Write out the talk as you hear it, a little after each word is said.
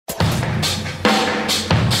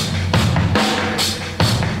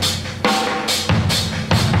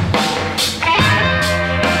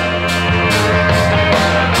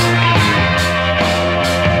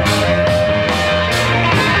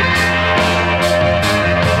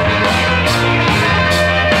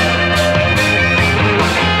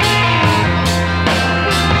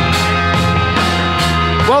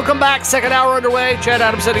back. Second hour underway. Chad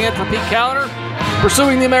Adams sitting in for Pete Callender.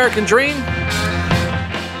 Pursuing the American dream.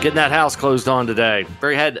 Getting that house closed on today.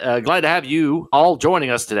 Glad to have you all joining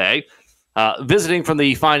us today. Visiting from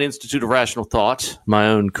the Fine Institute of Rational Thought, my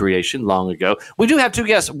own creation long ago. We do have two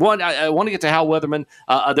guests. One, I want to get to Hal Weatherman.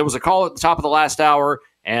 There was a call at the top of the last hour,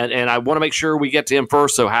 and I want to make sure we get to him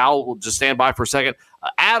first, so Hal will just stand by for a second.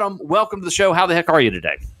 Adam, welcome to the show. How the heck are you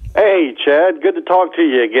today? Hey, Chad. Good to talk to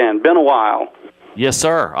you again. Been a while. Yes,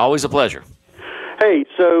 sir. Always a pleasure. Hey,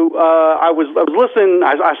 so I was listening.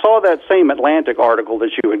 I saw that same Atlantic article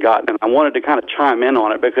that you had gotten, and I wanted to kind of chime in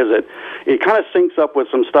on it because it kind of syncs up with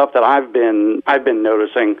some stuff that I've been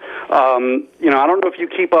noticing. I don't know if you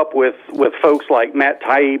keep up with folks like Matt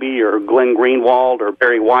Taibbi or Glenn Greenwald or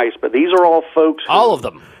Barry Weiss, but these are all folks. All of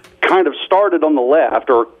them kind of started on the left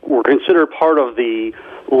or were considered part of the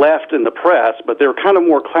left in the press, but they're kind of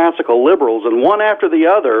more classical liberals, and one after the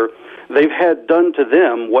other, they've had done to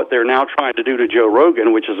them what they're now trying to do to Joe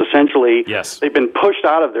Rogan, which is essentially they've been pushed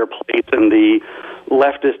out of their place in the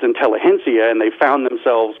leftist intelligentsia, and they found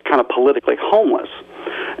themselves kind of politically homeless.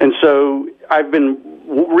 And so I've been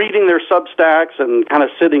reading their Substacks and kind of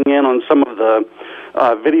sitting in on some of the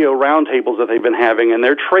video roundtables that they've been having, and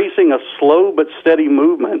they're tracing a slow but steady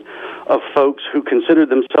movement of folks who consider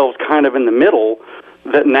themselves kind of in the middle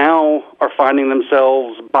that now are finding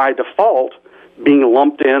themselves by default being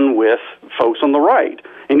lumped in with folks on the right.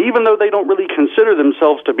 And even though they don't really consider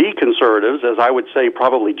themselves to be conservatives, as I would say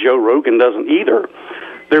probably Joe Rogan doesn't either,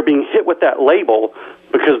 they're being hit with that label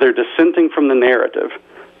because they're dissenting from the narrative.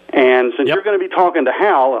 And since you're going to be talking to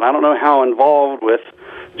Hal, and I don't know how involved with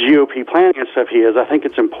GOP planning and stuff he is, I think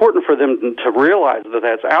it's important for them to realize that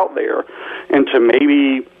that's out there and to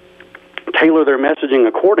maybe tailor their messaging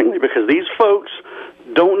accordingly, because these folks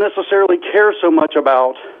don't necessarily care so much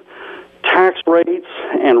about tax rates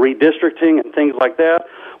and redistricting and things like that.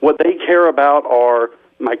 What they care about are,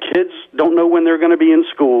 my kids don't know when they're going to be in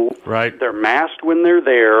school. Right. They're masked when they're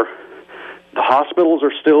there. The hospitals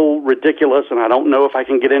are still ridiculous, and I don't know if I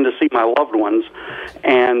can get in to see my loved ones.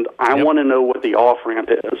 And I want to know what the off-ramp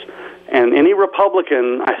is. And any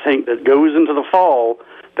Republican, I think, that goes into the fall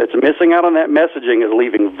that's missing out on that messaging is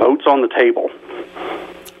leaving votes on the table.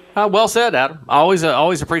 Well said, Adam. I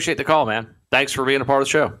always appreciate the call, man. Thanks for being a part of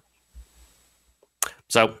the show.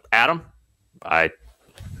 So, Adam, I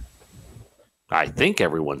think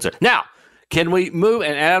everyone's there. Now, can we move?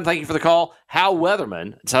 And Adam, thank you for the call. Hal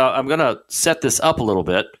Weatherman. So I'm going to set this up a little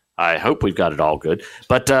bit. I hope we've got it all good.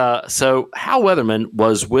 But so Hal Weatherman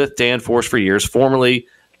was with Dan Force for years, formerly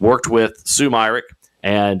worked with Sue Myrick,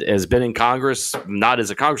 and has been in Congress, not as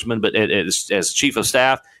a congressman, but as chief of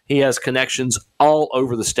staff. He has connections all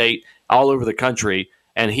over the state, all over the country.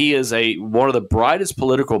 And he is one of the brightest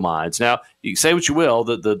political minds. Now, you say what you will,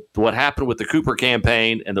 what happened with the Cooper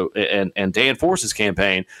campaign and Dan Force's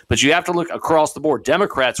campaign, but you have to look across the board.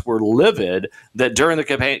 Democrats were livid that during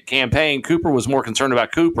the campaign, Cooper was more concerned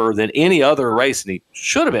about Cooper than any other race, and he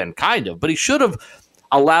should have been, kind of, but he should have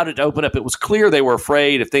allowed it to open up. It was clear they were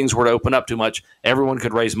afraid if things were to open up too much, everyone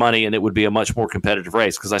could raise money and it would be a much more competitive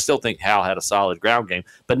race, because I still think Hal had a solid ground game.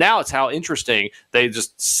 But now it's how interesting they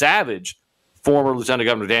just savaged former Lieutenant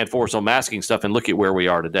Governor Dan Force on masking stuff, and look at where we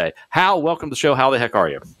are today. Hal, welcome to the show. How the heck are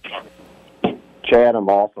you? Chad, I'm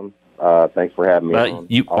awesome. Thanks for having me on.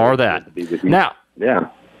 You are that. To be with you. Now, yeah.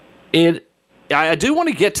 I do want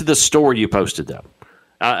to get to the story you posted, though.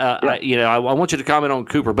 I want you to comment on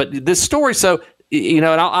Cooper, but this story, so, and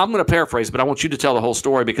I'm going to paraphrase, but I want you to tell the whole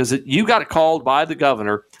story, because you got called by the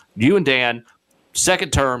governor, you and Dan,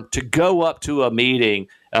 second term, to go up to a meeting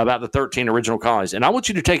about the 13 original colonies. And I want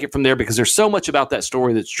you to take it from there, because there's so much about that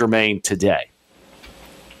story that's germane today.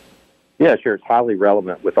 Yeah, sure. It's highly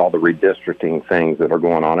relevant with all the redistricting things that are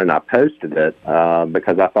going on. And I posted it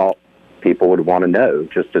because I thought people would want to know.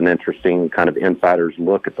 Just an interesting kind of insider's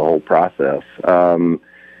look at the whole process.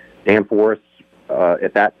 Dan Force,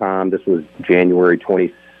 at that time, this was January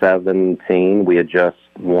 2017, we had just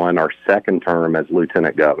won our second term as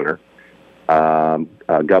lieutenant governor.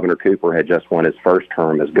 Governor Cooper had just won his first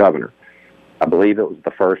term as governor. I believe it was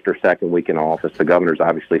the first or second week in office. The governor's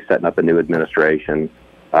obviously setting up a new administration.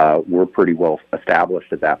 We're pretty well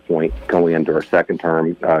established at that point going into our second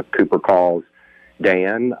term. Cooper calls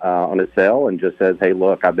Dan on his cell and just says, hey,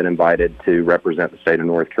 look, I've been invited to represent the state of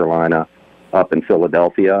North Carolina up in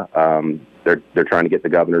Philadelphia. They're trying to get the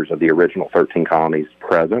governors of the original 13 colonies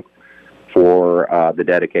present for the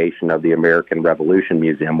dedication of the American Revolution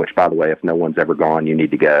Museum, which, by the way, if no one's ever gone, you need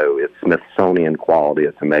to go. It's Smithsonian quality.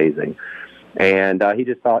 It's amazing. And he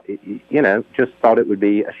just thought, it would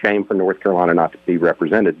be a shame for North Carolina not to be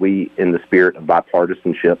represented. We, in the spirit of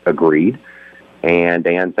bipartisanship, agreed. And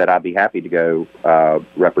Dan said, I'd be happy to go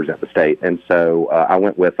represent the state. And so I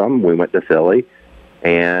went with them. We went to Philly,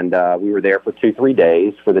 and we were there for 2-3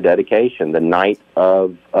 days for the dedication. The night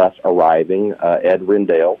of us arriving, Ed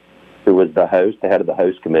Rendell, who was the head of the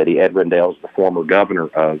host committee. Ed Rendell is the former governor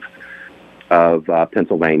of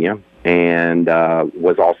Pennsylvania, and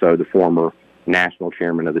was also the former national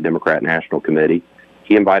chairman of the Democrat National Committee.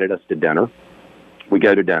 He invited us to dinner. We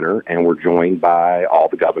go to dinner, and we're joined by all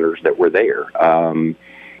the governors that were there.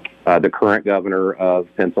 The current governor of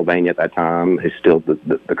Pennsylvania at that time is still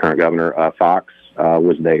the current governor. Fox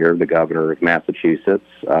was there, the governor of Massachusetts,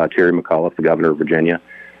 Terry McAuliffe, the governor of Virginia.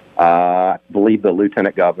 I believe the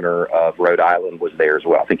lieutenant governor of Rhode Island was there as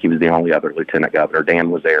well. I think he was the only other lieutenant governor. Dan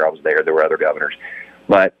was there. I was there. There were other governors.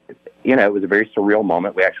 But, it was a very surreal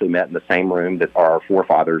moment. We actually met in the same room that our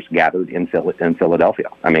forefathers gathered in Philadelphia.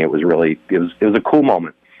 I mean, it was a cool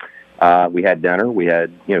moment. We had dinner. We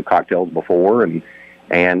had, cocktails before,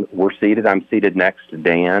 and we're seated. I'm seated next to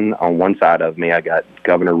Dan on one side of me. I got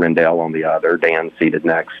Governor Rendell on the other. Dan seated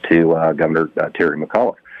next to Governor Terry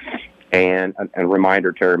McAuliffe. And a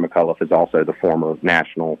reminder, Terry McAuliffe is also the former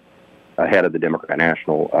national head of the Democrat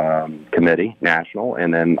National Committee, national,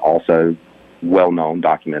 and then also well-known,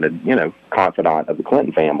 documented, confidant of the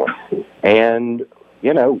Clinton family. And,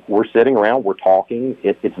 we're sitting around, we're talking.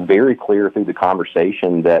 It's very clear through the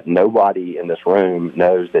conversation that nobody in this room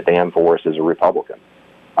knows that Dan Forest is a Republican.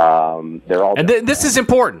 They're all. And this is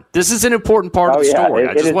important. This is an important part of the story.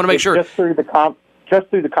 I just want to make sure. Just through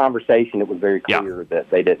the conversation, it was very clear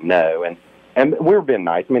that they didn't know. And we were being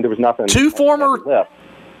nice. I mean, there was nothing. Two former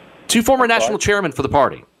national chairmen for the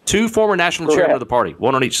party. Two former national chairmen of the party,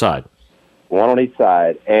 one on each side. One on each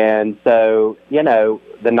side. And so,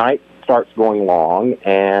 the night starts going along,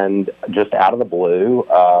 and just out of the blue,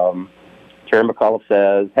 Terry McAuliffe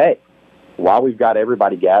says, hey, while we've got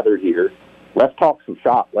everybody gathered here, let's talk some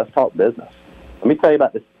shop. Let's talk business. Let me tell you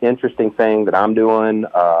about this interesting thing that I'm doing.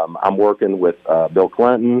 I'm working with Bill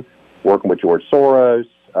Clinton, working with George Soros,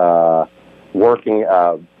 working,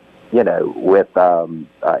 with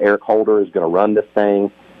Eric Holder is going to run this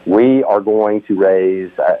thing. We are going to raise,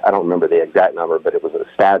 I don't remember the exact number, but it was a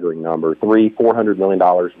staggering number, $400 million,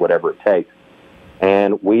 whatever it takes.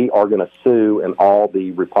 And we are going to sue in all the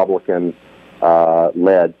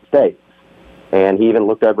Republican-led states. And he even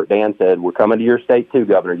looked over at Dan and said, we're coming to your state too,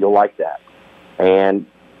 Governor. You'll like that. And,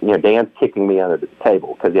 Dan's kicking me under the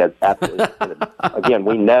table because he has absolutely, again,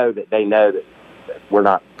 we know that they know that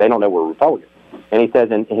they don't know we're Republicans. And he says,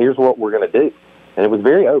 and here's what we're going to do. And it was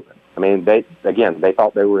very open. I mean, they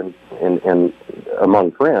thought they were in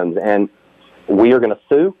among friends, and we are going to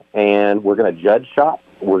sue, and we're going to judge shop.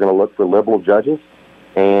 We're going to look for liberal judges,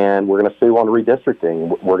 and we're going to sue on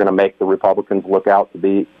redistricting. We're going to make the Republicans look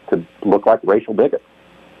like racial bigots,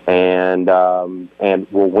 and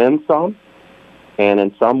we'll win some, and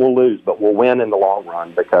in some we'll lose, but we'll win in the long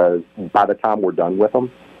run because by the time we're done with them,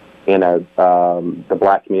 the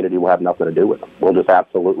black community will have nothing to do with them. We'll just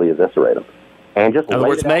absolutely eviscerate them. And just in other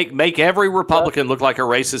words, make every Republican look like a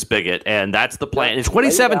racist bigot, and that's the plan. It's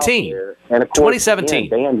 2017. And of course, 2017.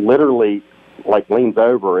 Dan literally leans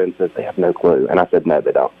over and says they have no clue, and I said no,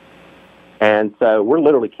 they don't. And so we're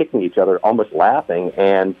literally kicking each other, almost laughing,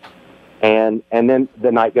 and then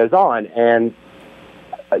the night goes on, and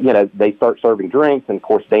they start serving drinks, and of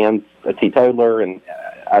course Dan's a teetotaler, and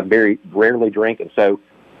I very rarely drink, and so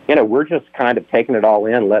we're just kind of taking it all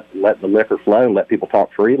in, let the liquor flow, and let people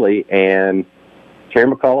talk freely, and Terry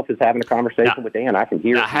McAuliffe is having a conversation with Dan. I can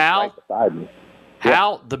hear it right beside me.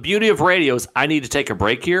 Hal, the beauty of radio is I need to take a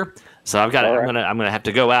break here. So I'm gonna have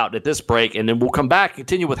to go out at this break, and then we'll come back and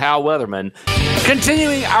continue with Hal Weatherman.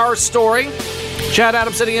 Continuing our story. Chad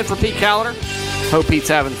Adams sitting in for Pete Callender. Hope Pete's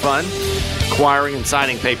having fun acquiring and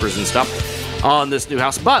signing papers and stuff on this new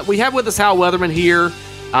house. But we have with us Hal Weatherman here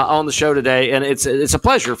on the show today, and it's a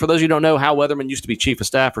pleasure. For those of you who don't know, Hal Weatherman used to be chief of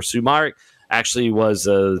staff for Sue Myrick. Actually was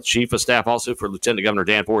chief of staff also for Lieutenant Governor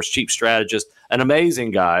Dan Forest, chief strategist, an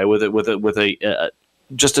amazing guy with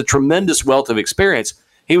just a tremendous wealth of experience.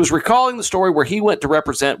 He was recalling the story where he went to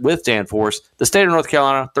represent with Dan Forest the state of North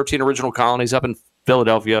Carolina, 13 original colonies up in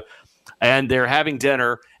Philadelphia, and they're having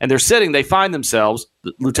dinner, and they find themselves,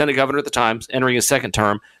 the lieutenant governor at the time, entering his second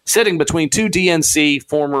term, sitting between two DNC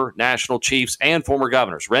former national chiefs and former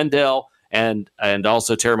governors, Rendell and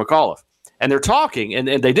also Terry McAuliffe. And they're talking, and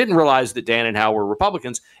they didn't realize that Dan and Hal were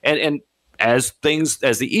Republicans. And as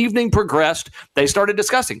the evening progressed, they started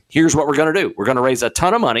discussing, here's what we're going to do. We're going to raise a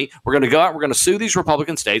ton of money. We're going to go out. We're going to sue these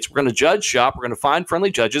Republican states. We're going to judge shop. We're going to find friendly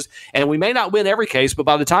judges. And we may not win every case, but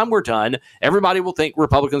by the time we're done, everybody will think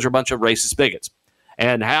Republicans are a bunch of racist bigots.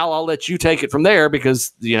 And Hal, I'll let you take it from there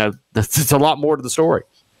because, it's a lot more to the story.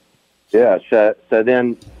 Yeah. So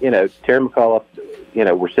then, Terry McAuliffe,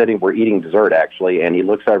 we're eating dessert actually, and he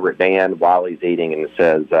looks over at Dan while he's eating and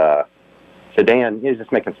says, so Dan, he's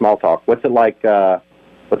just making small talk. What's it like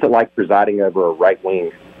presiding over a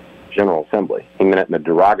right-wing General Assembly? He meant it in a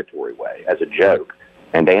derogatory way, as a joke.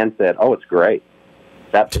 And Dan said, oh, it's great.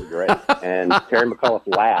 It's absolutely great. And Terry McAuliffe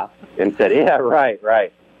laughed and said, yeah, right.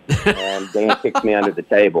 And Dan kicked me under the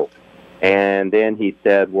table. And then he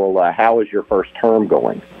said, well, how is your first term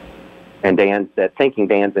going? And Dan said, thinking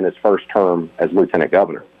Dan's in his first term as lieutenant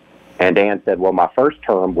governor. And Dan said, well, my first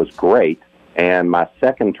term was great, and my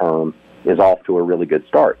second term is off to a really good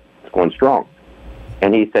start. It's going strong.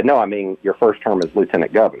 And he said, no, I mean, your first term as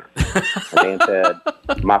lieutenant governor. And Dan said,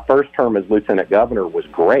 my first term as lieutenant governor was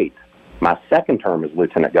great. My second term as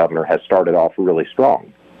lieutenant governor has started off really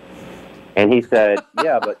strong. And he said,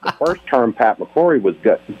 yeah, but the first term, Pat McCrory, was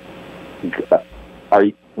good. Are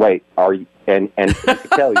you, and you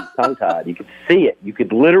could tell he was tongue-tied. You could see it. You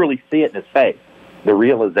could literally see it in his face, the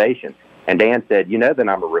realization. And Dan said, then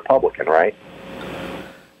I'm a Republican, right?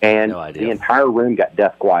 And no idea. The entire room got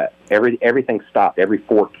death quiet. Everything stopped. Every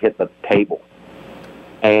fork hit the table.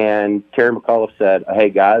 And Terry McAuliffe said, hey,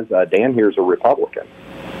 guys, Dan here's a Republican.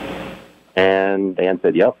 And Dan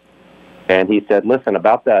said, yep. And he said, listen,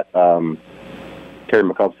 about that, Terry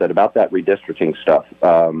McAuliffe said, about that redistricting stuff,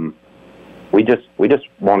 we just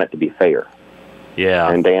want it to be fair.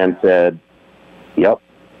 Yeah. And Dan said, yep.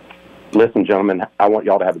 Listen, gentlemen, I want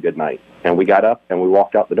y'all to have a good night. And we got up and we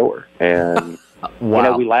walked out the door. And,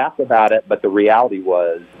 wow. We laughed about it, but the reality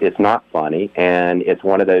was it's not funny. And it's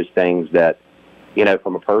one of those things that,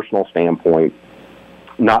 from a personal standpoint,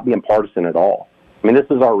 not being partisan at all. I mean, this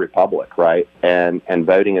is our republic, right? And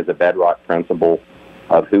voting is a bedrock principle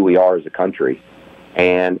of who we are as a country.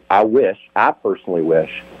 And I personally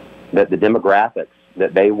wish that the demographics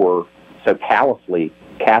that they were so callously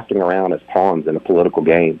casting around as pawns in a political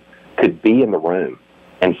game could be in the room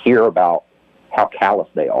and hear about how callous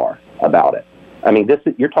they are about it. I mean, this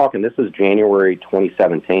is January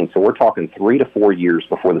 2017, so we're talking 3 to 4 years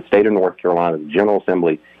before the state of North Carolina, the General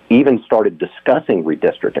Assembly, even started discussing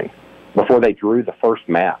redistricting. Before they drew the first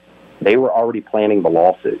map, they were already planning the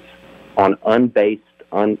lawsuits on unbased,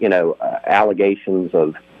 allegations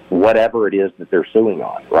of whatever it is that they're suing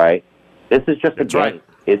on. Right? This is just a game. Right.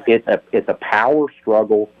 It's a power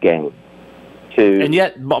struggle game. And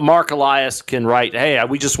yet, Mark Elias can write, "Hey,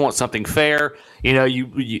 we just want something fair." And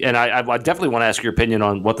I definitely want to ask your opinion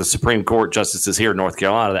on what the Supreme Court justices here in North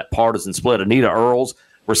Carolina, that partisan split. Anita Earls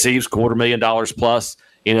receives $250,000 plus,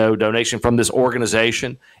 donation from this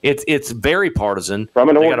organization. It's very partisan. From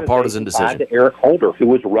an they got a partisan decision. Tied to Eric Holder, who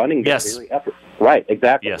was running this very effort. Right,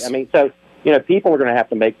 exactly. Yes. I mean, so people are going to have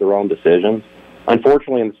to make their own decisions.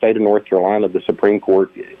 Unfortunately, in the state of North Carolina, the Supreme Court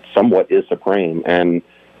somewhat is supreme, and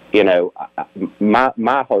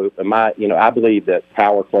my hope and I believe that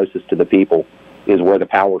power closest to the people is where the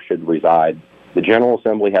power should reside. The General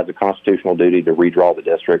Assembly has a constitutional duty to redraw the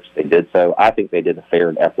districts. They did so. I think they did a fair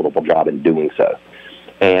and equitable job in doing so.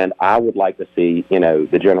 And I would like to see,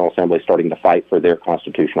 the General Assembly starting to fight for their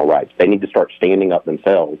constitutional rights. They need to start standing up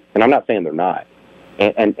themselves. And I'm not saying they're not.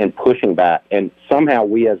 And pushing back. And somehow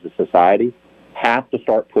we as a society have to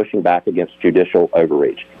start pushing back against judicial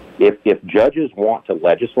overreach. If judges want to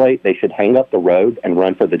legislate, they should hang up the robe and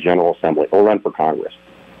run for the General Assembly or run for Congress.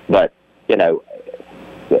 But, it's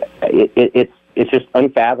just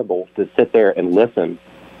unfathomable to sit there and listen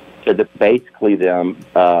to basically them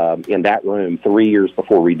in that room 3 years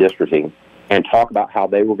before redistricting and talk about how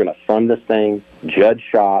they were going to fund this thing, judge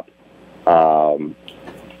shop, and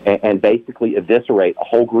basically eviscerate a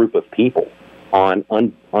whole group of people on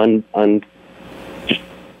just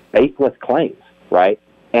baseless claims, right?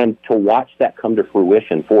 And to watch that come to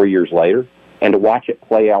fruition 4 years later and to watch it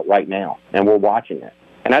play out right now. And we're watching it.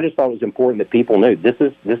 And I just thought it was important that people knew this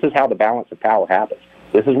is how the balance of power happens.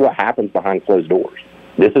 This is what happens behind closed doors.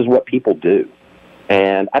 This is what people do.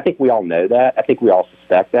 And I think we all know that. I think we all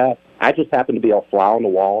suspect that. I just happened to be a fly on the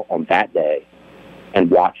wall on that day and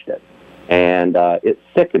watched it. And it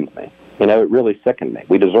sickened me. It really sickened me.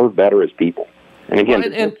 We deserve better as people. And again,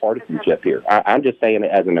 there's no partisanship here. I'm just saying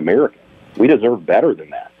it as an American. We deserve better than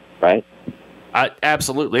that, right?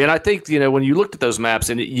 Absolutely. And I think, when you looked at those maps,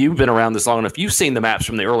 and you've been around this long enough, you've seen the maps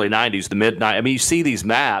from the early 90s, the mid-90s. I mean, you see these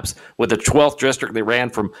maps with the 12th district. They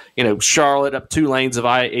ran from, Charlotte up 2 lanes of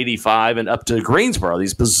I-85 and up to Greensboro,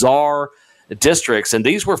 these bizarre districts. And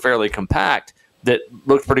these were fairly compact that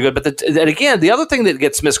looked pretty good. But again, the other thing that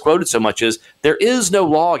gets misquoted so much is there is no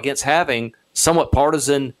law against having somewhat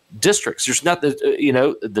partisan districts. There's nothing,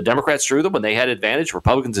 the Democrats drew them when they had advantage.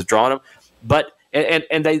 Republicans have drawn them, but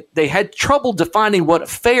and they had trouble defining what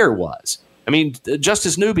fair was. I mean,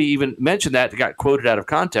 Justice Newby even mentioned that. It got quoted out of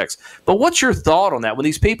context. But what's your thought on that? When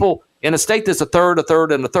these people in a state that's a third,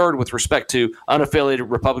 and a third with respect to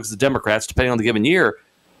unaffiliated Republicans and Democrats, depending on the given year,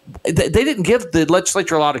 they didn't give the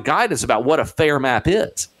legislature a lot of guidance about what a fair map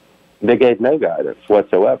is. They gave no guidance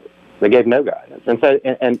whatsoever. They gave no guidance. And so,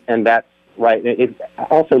 and that's right.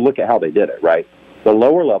 Also look at how they did it, right? The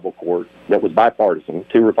lower level court that was bipartisan,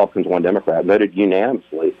 2 Republicans, 1 Democrat, voted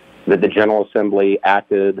unanimously that the General Assembly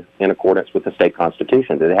acted in accordance with the state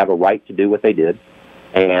constitution, that they have a right to do what they did,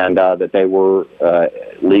 and that they were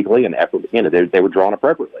legally and equitably, they were drawn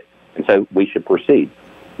appropriately. And so we should proceed.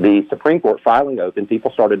 The Supreme Court filing open,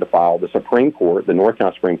 people started to file. The Supreme Court, the North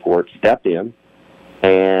Carolina Supreme Court, stepped in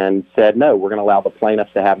and said, no, we're going to allow the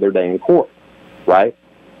plaintiffs to have their day in court, right?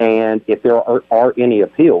 And if there are any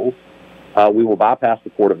appeals, we will bypass the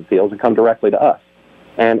Court of Appeals and come directly to us.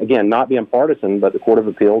 And again, not being partisan, but the Court of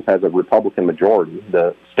Appeals has a Republican majority.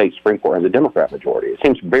 The state Supreme Court has a Democrat majority. It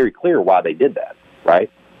seems very clear why they did that, right?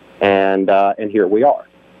 And here we are.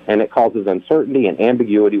 And it causes uncertainty and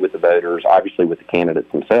ambiguity with the voters, obviously with the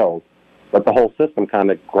candidates themselves. But the whole system kind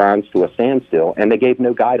of grinds to a standstill, and they gave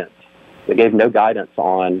no guidance. They gave no guidance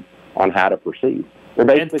on how to proceed. They're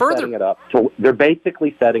basically setting it up. They're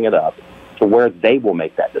basically setting it up to where they will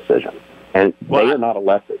make that decision, and they are not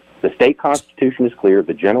elected. The state constitution is clear.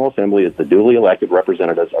 The General Assembly is the duly elected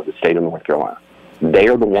representatives of the state of North Carolina. They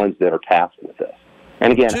are the ones that are tasked with this.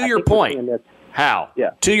 And again, to your point,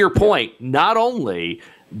 to your point, not only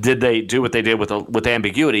did they do what they did with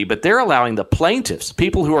ambiguity, but they're allowing the plaintiffs,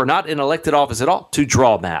 people who are not in elected office at all, to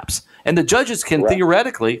draw maps. And the judges can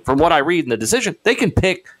theoretically, from what I read in the decision, they can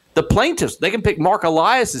pick the plaintiffs. They can pick Mark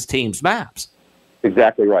Elias's team's maps.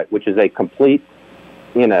 Exactly right, which is a complete,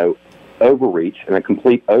 overreach and a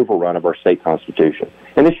complete overrun of our state constitution.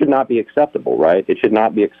 And this should not be acceptable, right? It should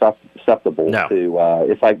not be acceptable to,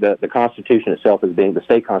 it's like the Constitution itself the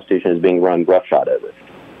state constitution is being run roughshod over.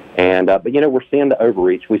 And, but we're seeing the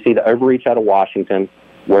overreach. We see the overreach out of Washington,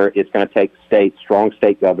 where it's going to take strong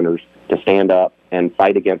state governors to stand up and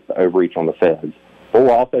fight against the overreach on the feds. But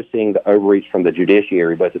we're also seeing the overreach from the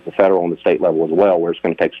judiciary, both at the federal and the state level as well, where it's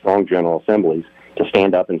going to take strong general assemblies to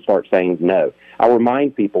stand up and start saying no. I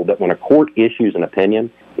remind people that when a court issues an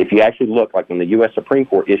opinion, if you actually look, like when the U.S. Supreme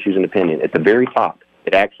Court issues an opinion, at the very top,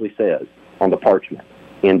 it actually says on the parchment,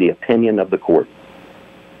 in the opinion of the court.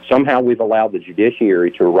 Somehow we've allowed the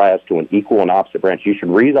judiciary to rise to an equal and opposite branch. You should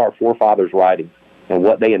read our forefathers' writings and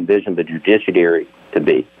what they envisioned the judiciary to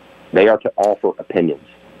be. They are to offer opinions.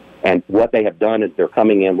 And what they have done is they're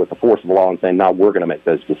coming in with the force of law and saying, no, we're going to make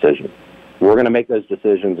those decisions. We're going to make those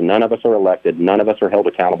decisions. None of us are elected. None of us are held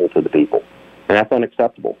accountable to the people. And that's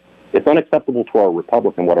unacceptable. It's unacceptable to our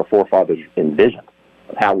republic and what our forefathers envisioned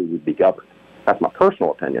of how we would be governed. That's my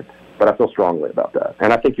personal opinion, but I feel strongly about that.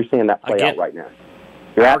 And I think you're seeing that play out right now.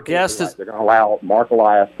 Our guest is... They're going to allow Mark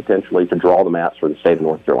Elias potentially to draw the maps for the state of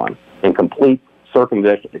North Carolina in complete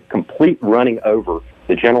circumvention, complete running over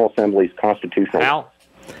the General Assembly's constitutional...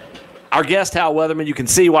 Our guest, Hal Weatherman, you can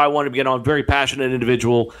see why I wanted to get on. Very passionate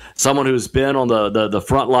individual, someone who's been on the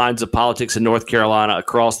front lines of politics in North Carolina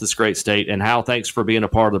across this great state. And Hal, thanks for being a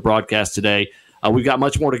part of the broadcast today. We've got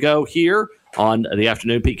much more to go here on the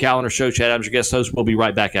Afternoon Pete Callender Show. Chad Adams, your guest host. We'll be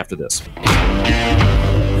right back after this.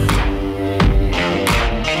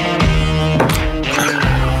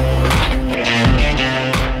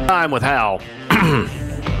 Time with Hal.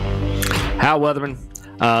 Hal Weatherman.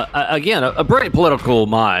 Again, a brilliant political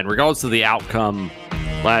mind, regardless of the outcome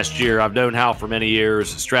last year. I've known Hal for many years.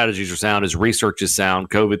 Strategies are sound. His research is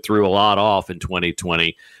sound. COVID threw a lot off in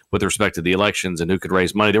 2020 with respect to the elections and who could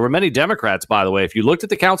raise money. There were many Democrats, by the way. If you looked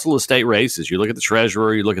at the Council of State races, you look at the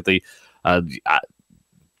treasurer, you look at the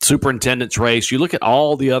superintendent's race, you look at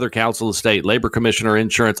all the other Council of State, labor commissioner,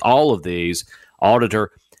 insurance, all of these,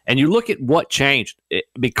 auditor, and you look at what changed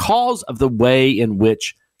because of the way in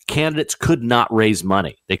which candidates could not raise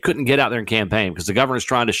money. They couldn't get out there and campaign because the governor's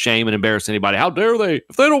trying to shame and embarrass anybody. How dare they?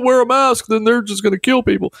 If they don't wear a mask, then they're just going to kill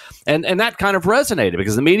people. And that kind of resonated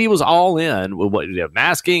because the media was all in with what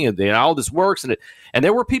masking and all this works. And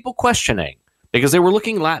there were people questioning because they were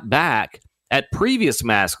looking back at previous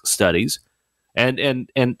mask studies and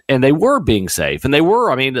they were being safe. And they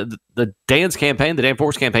were, the Dan's campaign, the Dan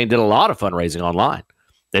Force campaign did a lot of fundraising online.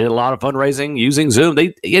 They did a lot of fundraising using Zoom.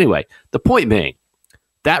 Anyway, the point being,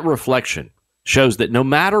 that reflection shows that no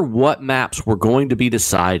matter what maps were going to be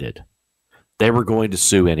decided, they were going to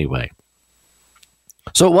sue anyway.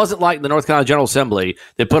 So it wasn't like the North Carolina General Assembly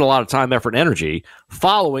that put a lot of time, effort, and energy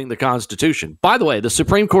following the Constitution. By the way, the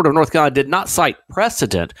Supreme Court of North Carolina did not cite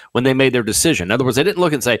precedent when they made their decision. In other words, they didn't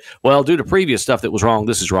look and say, well, due to previous stuff that was wrong,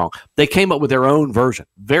 this is wrong. They came up with their own version.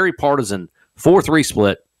 Very partisan, 4-3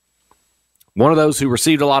 split. One of those who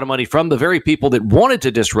received a lot of money from the very people that wanted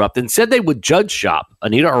to disrupt and said they would judge shop,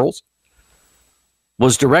 Anita Earls,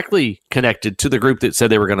 was directly connected to the group that said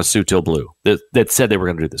they were going to sue Till Blue, that said they were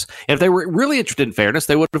going to do this. And if they were really interested in fairness,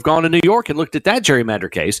 they would have gone to New York and looked at that gerrymander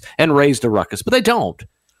case and raised a ruckus. But they don't.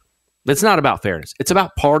 It's not about fairness. It's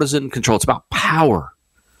about partisan control. It's about power.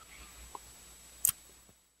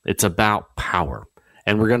 It's about power.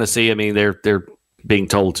 And we're going to see, I mean, they're being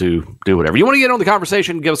told to do whatever. You want to get on the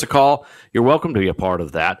conversation, give us a call. You're welcome to be a part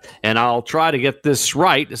of that. And I'll try to get this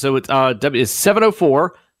right. So it's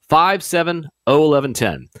 704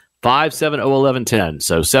 570-1110. 570-1110.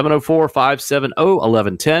 So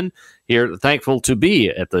 704-570-1110. Here, thankful to be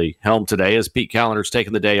at the helm today as Pete Callender's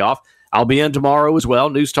taking the day off. I'll be in tomorrow as well.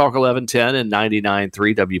 News Talk 1110 and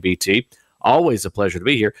 99.3 WBT. Always a pleasure to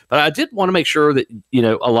be here. But I did want to make sure that, you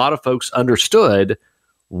know, a lot of folks understood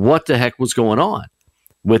what the heck was going on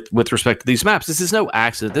with respect to these maps. This is no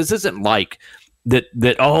accident. This isn't like that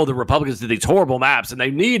the Republicans did these horrible maps and they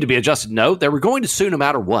need to be adjusted. No, they were going to sue no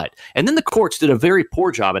matter what. And then the courts did a very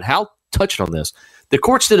poor job, and Hal touched on this. The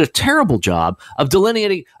courts did a terrible job of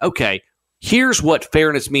delineating, okay, here's what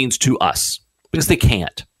fairness means to us, because they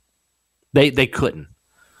can't. They couldn't.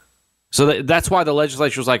 So that's why the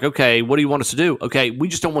legislature was like, okay, what do you want us to do? Okay, we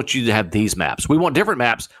just don't want you to have these maps. We want different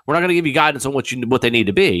maps. We're not going to give you guidance on what they need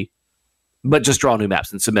to be, but just draw new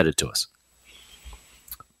maps and submit it to us.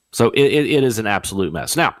 So it is an absolute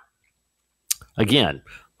mess. Now, again,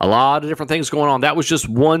 a lot of different things going on. That was just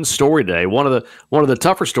one story today. One of the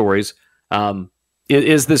tougher stories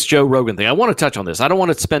is this Joe Rogan thing. I want to touch on this. I don't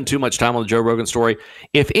want to spend too much time on the Joe Rogan story.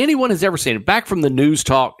 If anyone has ever seen it, back from the News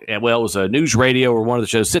Talk, well, it was a news radio or one of the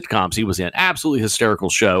show's sitcoms he was in. Absolutely hysterical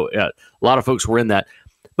show. A lot of folks were in that.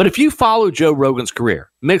 But if you follow Joe Rogan's career,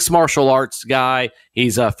 mixed martial arts guy,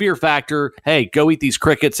 he's a Fear Factor. Hey, go eat these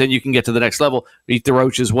crickets and you can get to the next level. Eat the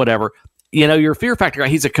roaches, whatever. You know, you're a Fear Factor guy.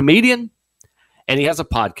 He's a comedian and he has a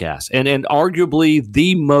podcast and arguably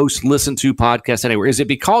the most listened to podcast anywhere. Is it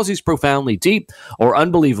because he's profoundly deep or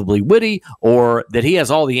unbelievably witty or that he has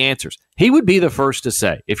all the answers? He would be the first to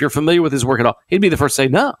say, if you're familiar with his work at all, he'd be the first to say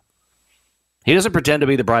no. He doesn't pretend to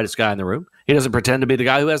be the brightest guy in the room. He doesn't pretend to be the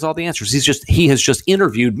guy who has all the answers. He has just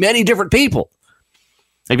interviewed many different people.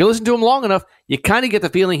 If you listen to him long enough, you kind of get the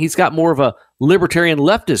feeling he's got more of a libertarian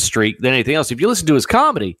leftist streak than anything else. If you listen to his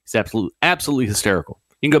comedy, he's absolutely hysterical.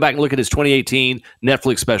 You can go back and look at his 2018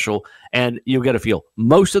 Netflix special, and you'll get a feel.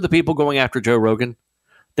 Most of the people going after Joe Rogan,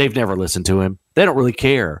 they've never listened to him. They don't really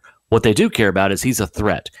care. What they do care about is he's a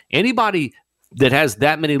threat. Anybody that has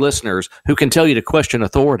that many listeners who can tell you to question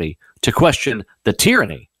authority, to question the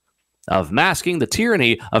tyranny of masking, the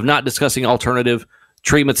tyranny of not discussing alternative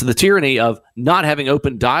treatments, the tyranny of not having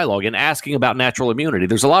open dialogue and asking about natural immunity.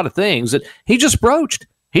 There's a lot of things that he just broached.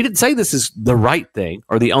 He didn't say this is the right thing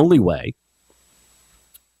or the only way.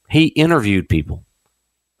 He interviewed people,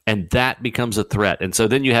 and that becomes a threat. And so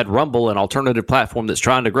then you had Rumble, an alternative platform that's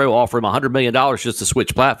trying to grow, offer him $100 million just to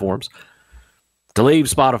switch platforms, to leave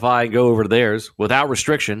Spotify and go over to theirs without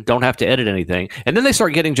restriction, don't have to edit anything. And then they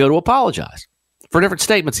start getting Joe to apologize for different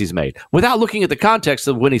statements he's made without looking at the context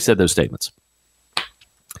of when he said those statements.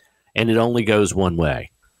 And it only goes one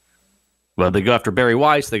way. Well, they go after Barry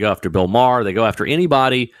Weiss, they go after Bill Maher, they go after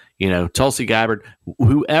anybody, Tulsi Gabbard,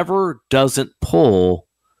 whoever doesn't pull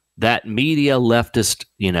that media leftist,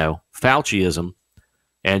 Fauciism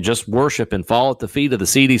and just worship and fall at the feet of the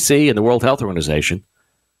CDC and the World Health Organization.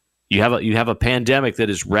 You have a pandemic that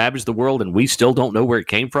has ravaged the world, and we still don't know where it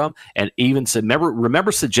came from. And even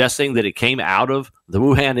remember suggesting that it came out of the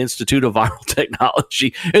Wuhan Institute of Viral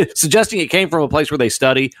Technology, suggesting it came from a place where they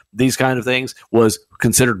study these kind of things was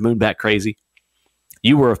considered moonbat crazy.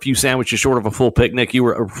 You were a few sandwiches short of a full picnic. You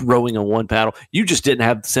were rowing on one paddle. You just didn't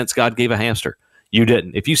have the sense God gave a hamster. You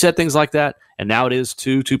didn't. If you said things like that, and now it is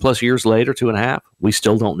 2+ years later, 2.5, we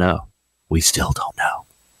still don't know. We still don't know.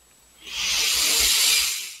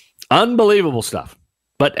 Unbelievable stuff.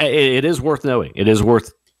 But it is worth knowing. It is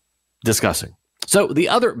worth discussing. So the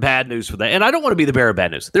other bad news for that, and I don't want to be the bearer of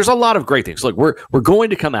bad news. There's a lot of great things. Look, we're going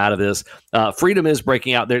to come out of this. Freedom is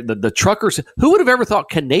breaking out there. The truckers, who would have ever thought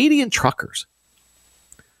Canadian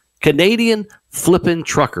flipping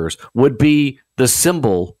truckers would be the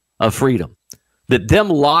symbol of freedom? That them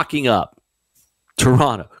locking up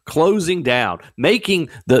Toronto, closing down, making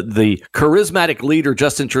the charismatic leader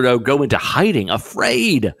Justin Trudeau go into hiding,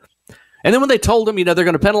 afraid. And then when they told them, they're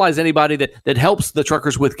going to penalize anybody that helps the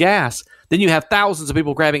truckers with gas, then you have thousands of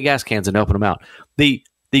people grabbing gas cans and helping them out. The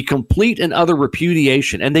complete and utter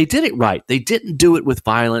repudiation, and they did it right. They didn't do it with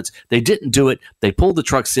violence. They didn't do it. They pulled the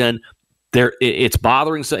trucks in. It's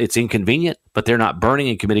bothering, it's inconvenient, but they're not burning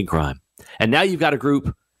and committing crime. And now you've got a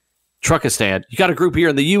group, Truckistan, you got a group here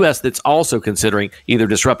in the U.S. that's also considering either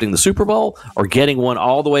disrupting the Super Bowl or getting one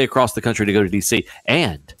all the way across the country to go to D.C.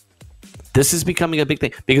 And this is becoming a big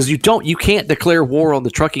thing because you can't declare war on the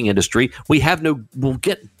trucking industry. We'll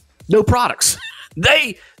get no products.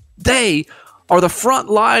 They are the front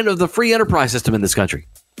line of the free enterprise system in this country.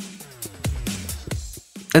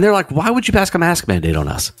 And they're like, why would you pass a mask mandate on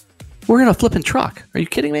us? We're in a flipping truck. Are you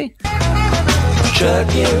kidding me?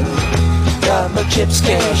 Trucking, got my chips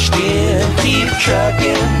cashed in, keep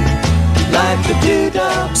trucking, like the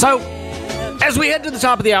doo-dah. So, as we head to the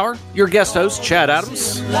top of the hour, your guest host, Chad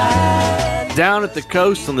Adams, down at the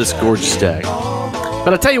coast on this gorgeous day.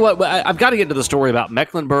 But I'll tell you what, I've got to get to the story about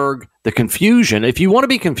Mecklenburg, the confusion. If you want to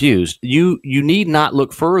be confused, you need not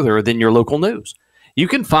look further than your local news. You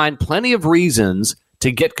can find plenty of reasons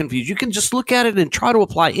to get confused. You can just look at it and try to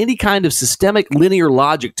apply any kind of systemic linear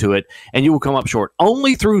logic to it, and you will come up short.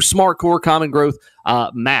 Only through SMART Core, Common Growth,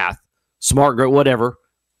 math, Smart Growth, whatever,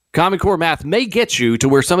 Common Core math may get you to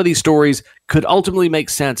where some of these stories could ultimately make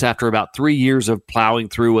sense after about 3 years of plowing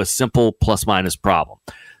through a simple plus-minus problem.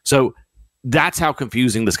 So that's how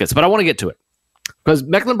confusing this gets. But I want to get to it. Because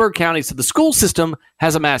Mecklenburg County, so the school system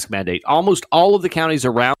has a mask mandate. Almost all of the counties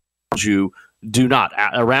around you do not.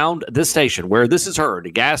 Around this station, where this is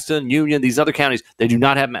heard, Gaston, Union, these other counties, they do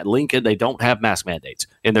not have, Lincoln, they don't have mask mandates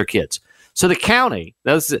in their kids. So the county,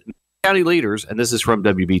 county leaders, and this is from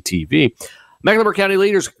WBTV, Mecklenburg County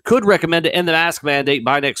leaders could recommend to end the mask mandate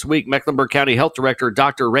by next week. Mecklenburg County Health Director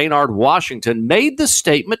Dr. Raynard Washington made the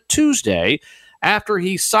statement Tuesday after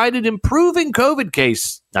he cited improving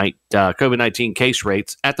COVID-19 case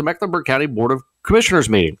rates at the Mecklenburg County Board of Commissioners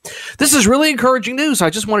meeting. This is really encouraging news. I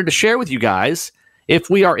just wanted to share with you guys, if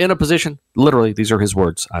we are in a position, literally, these are his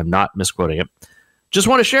words, I'm not misquoting it. Just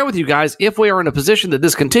want to share with you guys, if we are in a position that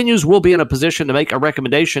this continues, we'll be in a position to make a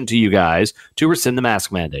recommendation to you guys to rescind the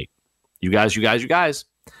mask mandate. You guys.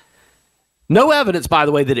 No evidence, by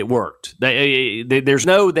the way, that it worked. They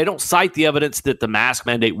don't cite the evidence that the mask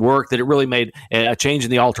mandate worked, that it really made a change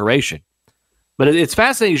in the alteration. But it's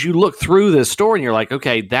fascinating as you look through this story and you're like,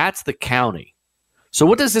 okay, that's the county. So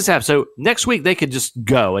what does this have? So next week they could just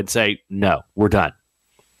go and say, no, we're done.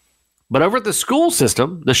 But over at the school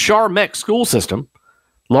system, the Char-Meck school system,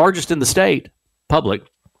 largest in the state, public,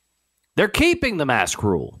 they're keeping the mask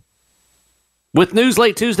rule. With news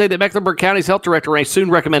late Tuesday that Mecklenburg County's health director may soon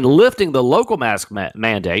recommend lifting the local mask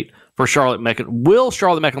mandate for will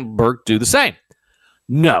Charlotte Mecklenburg do the same?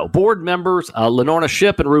 No. Board members Lenorna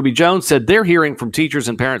Shipp and Ruby Jones said they're hearing from teachers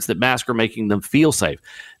and parents that masks are making them feel safe.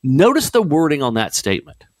 Notice the wording on that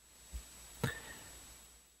statement.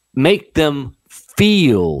 Make them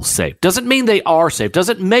feel safe. Doesn't mean they are safe.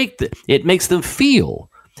 Doesn't make it makes them feel.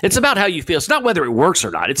 It's about how you feel. It's not whether it works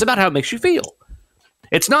or not. It's about how it makes you feel.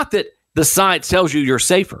 It's not that the science tells you you're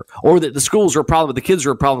safer, or that the schools are a problem, the kids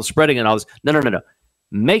are a problem spreading and all this. No.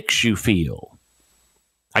 Makes you feel.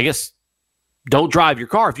 I guess don't drive your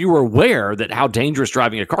car. If you were aware that how dangerous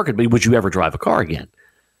driving a car could be, would you ever drive a car again?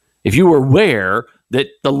 If you were aware that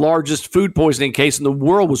the largest food poisoning case in the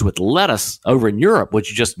world was with lettuce over in Europe, would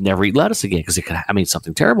you just never eat lettuce again? Because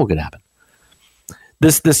something terrible could happen.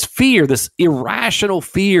 This fear, this irrational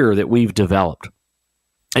fear that we've developed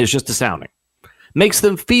is just astounding. Makes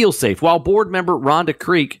them feel safe. While board member Rhonda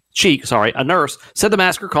Cheek, a nurse, said the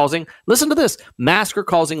masks are causing, listen to this, masks are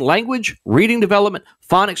causing language, reading development,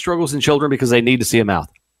 phonics struggles in children because they need to see a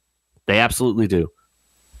mouth. They absolutely do.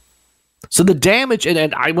 So the damage,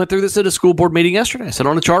 and I went through this at a school board meeting yesterday. I sat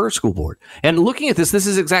on a charter school board. And looking at this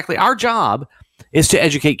is exactly our job is to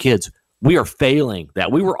educate kids. We are failing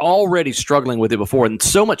that. We were already struggling with it before, and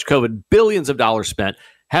so much COVID, billions of dollars spent,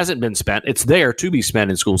 hasn't been spent. It's there to be spent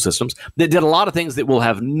in school systems that did a lot of things that will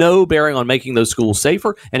have no bearing on making those schools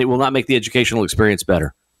safer, and it will not make the educational experience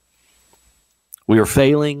better. We are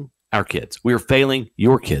failing our kids. We are failing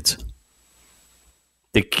your kids.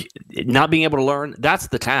 Not being able to learn, that's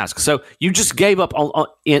the task. So you just gave up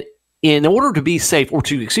in order to be safe, or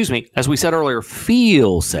to, as we said earlier,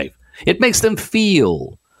 feel safe. It makes them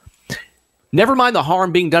feel. Never mind the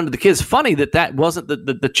harm being done to the kids. Funny that wasn't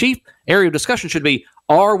the chief area of discussion should be,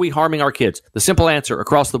 are we harming our kids? The simple answer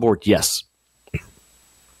across the board, yes.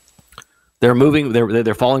 They're moving,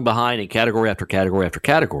 they're falling behind in category after category after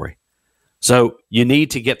category. So you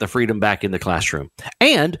need to get the freedom back in the classroom.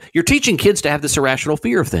 And you're teaching kids to have this irrational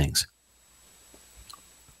fear of things.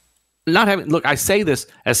 not having, look, I say this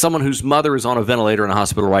as someone whose mother is on a ventilator in a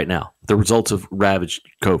hospital right now, the results of ravaged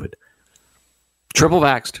COVID. Triple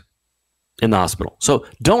vaxxed in the hospital. So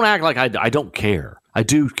don't act like I don't care. I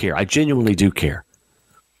do care. I genuinely do care.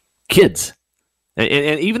 Kids,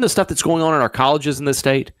 and even the stuff that's going on in our colleges in this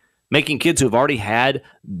state, making kids who have already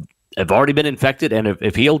been infected and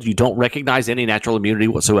have healed, you don't recognize any natural immunity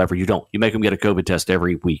whatsoever. You don't. You make them get a COVID test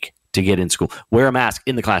every week to get in school. Wear a mask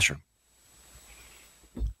in the classroom.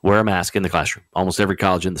 Wear a mask in the classroom. Almost every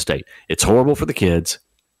college in the state. It's horrible for the kids.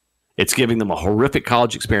 It's giving them a horrific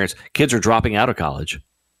college experience. Kids are dropping out of college.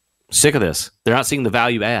 Sick of this. They're not seeing the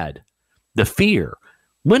value add. The fear.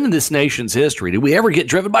 When in this nation's history did we ever get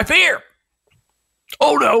driven by fear?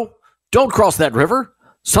 Oh, no. Don't cross that river.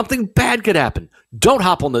 Something bad could happen. Don't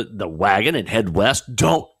hop on the wagon and head west.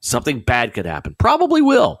 Don't. Something bad could happen. Probably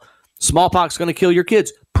will. Smallpox is going to kill your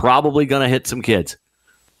kids. Probably going to hit some kids.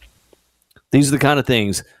 These are the kind of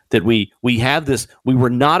things that we have this. We were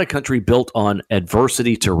not a country built on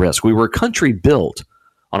adversity to risk. We were a country built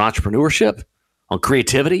on entrepreneurship, on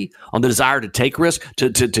creativity, on the desire to take risk, to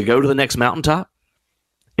go to the next mountaintop.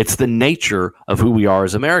 It's the nature of who we are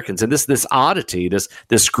as Americans. And this oddity,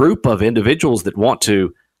 this group of individuals that want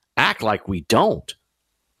to act like we don't,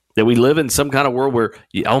 that we live in some kind of world where,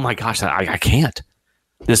 oh my gosh, I can't.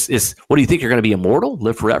 This is, what do you think? You're going to be immortal,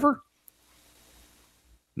 live forever?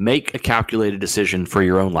 Make a calculated decision for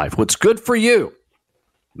your own life. What's good for you?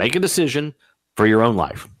 Make a decision for your own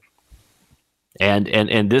life.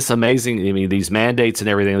 And this amazing, I mean, these mandates and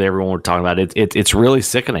everything that everyone we're talking about, it's really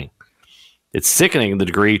sickening. It's sickening the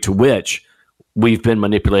degree to which we've been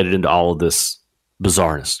manipulated into all of this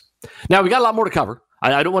bizarreness. Now, we got a lot more to cover.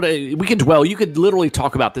 I don't want to, we can dwell. You could literally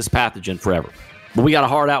talk about this pathogen forever. But we got a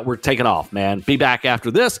hard out. We're taking off, man. Be back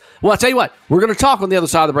after this. Well, I'll tell you what. We're going to talk on the other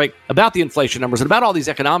side of the break about the inflation numbers and about all these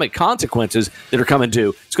economic consequences that are coming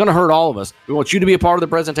due. It's going to hurt all of us. We want you to be a part of the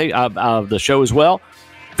presentation of the show as well.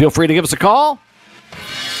 Feel free to give us a call.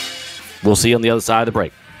 We'll see you on the other side of the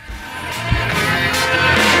break.